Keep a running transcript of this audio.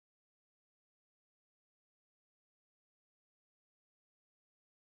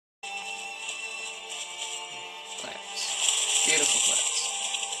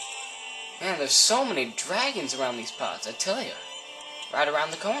there's so many dragons around these parts, I tell you. Right around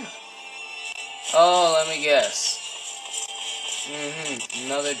the corner. Oh, let me guess.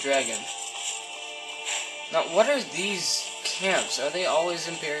 Another dragon. Now, what are these camps? Are they always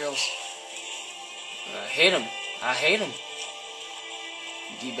Imperials? I hate them. I hate them.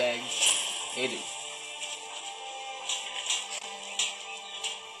 D-bag. Hate it.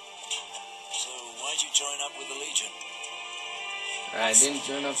 So, why'd you join up with the Legion? I didn't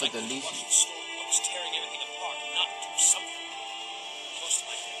join up with the Legion. I was tearing everything apart, not do something. Most of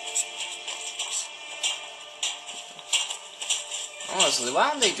my family was Honestly, why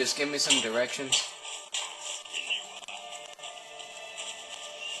don't they just give me some directions?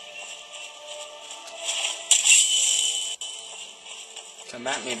 Come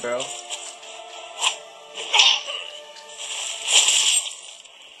at me, bro.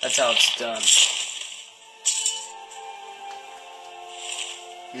 That's how it's done.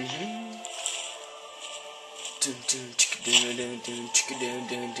 Dun dun chicka dun dun dun chicka dun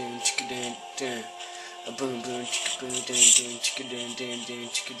dun dun chicka dun dun. A boom boom chicka boom dun dun chicka dun dun dun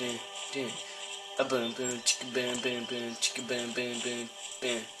chicka dun dun. A boom boom chicka boom boom boom chicka boom boom boom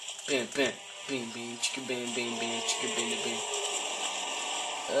boom boom boom boom boom chicka boom boom boom chicka boom boom.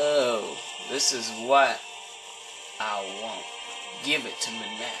 Oh, this is what I want. Give it to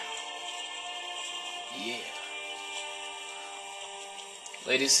me now. Yeah.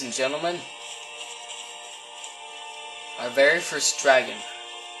 Ladies and gentlemen, our very first dragon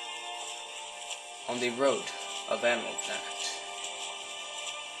on the road of Animal Planet.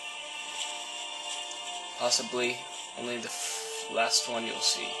 Possibly only the last one you'll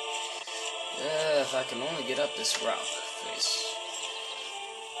see. If I can only get up this rock face.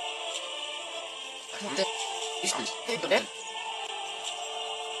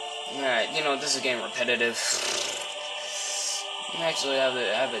 Alright, you know, this is getting repetitive. I actually have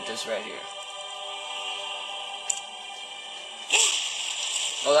it just right here.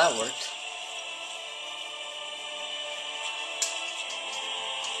 Oh, that worked.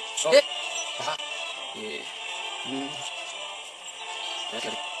 Oh. Yeah.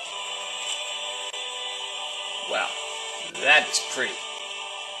 Okay. Wow. That is pretty.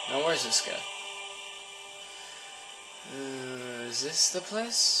 Now, where's this guy? Is this the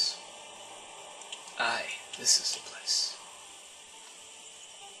place? Aye, this is the place.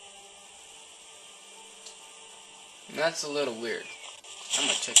 That's a little weird. I'm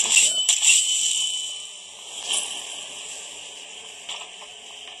gonna check this out.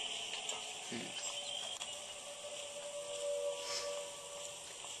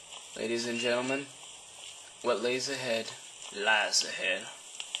 Ladies and gentlemen, what lays ahead lies ahead.